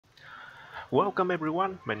Welcome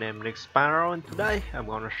everyone, my name is Aleksandar and today I'm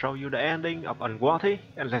gonna show you the ending of Unworthy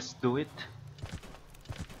and let's do it.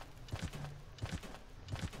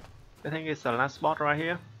 I think it's the last boss right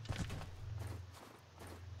here.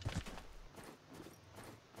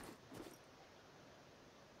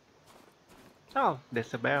 Oh,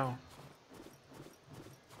 there's a bell.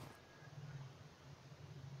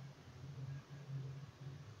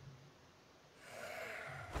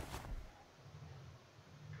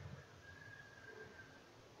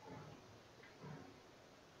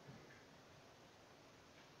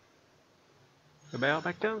 The bell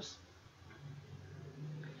beckons.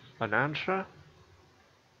 An answer.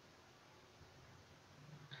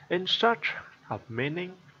 In search of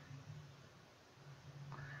meaning.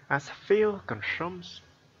 As fear consumes.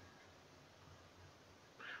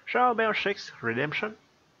 Shall bell seeks redemption?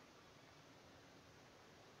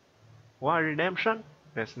 Why redemption?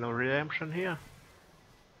 There's no redemption here.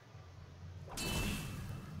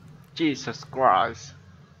 Jesus Christ.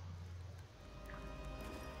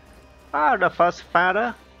 Ah, the first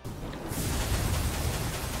father.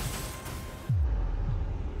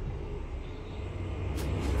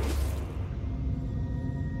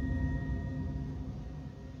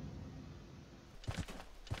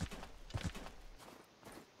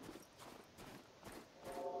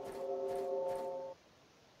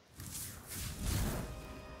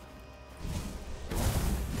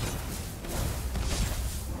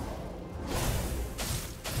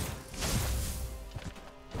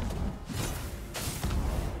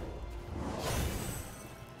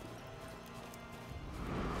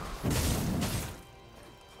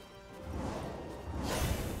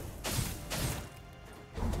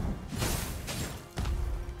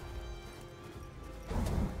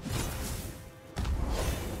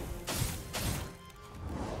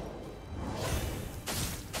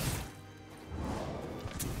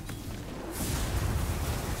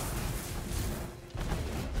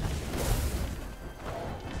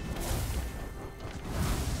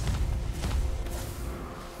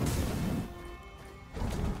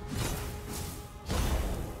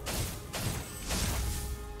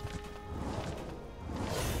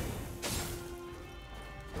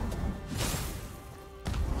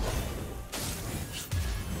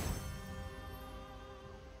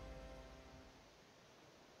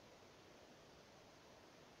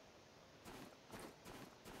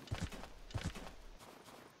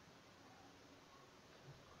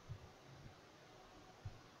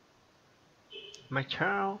 My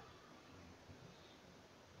child.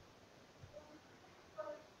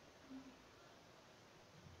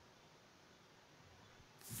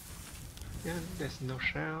 Yeah, there's no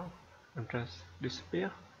sound. I'm just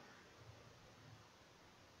disappear.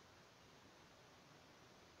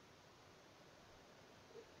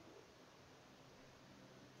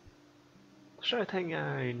 So I think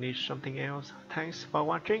I need something else. Thanks for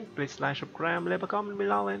watching. Please like, subscribe, leave a comment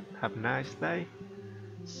below and have a nice day.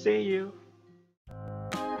 See you.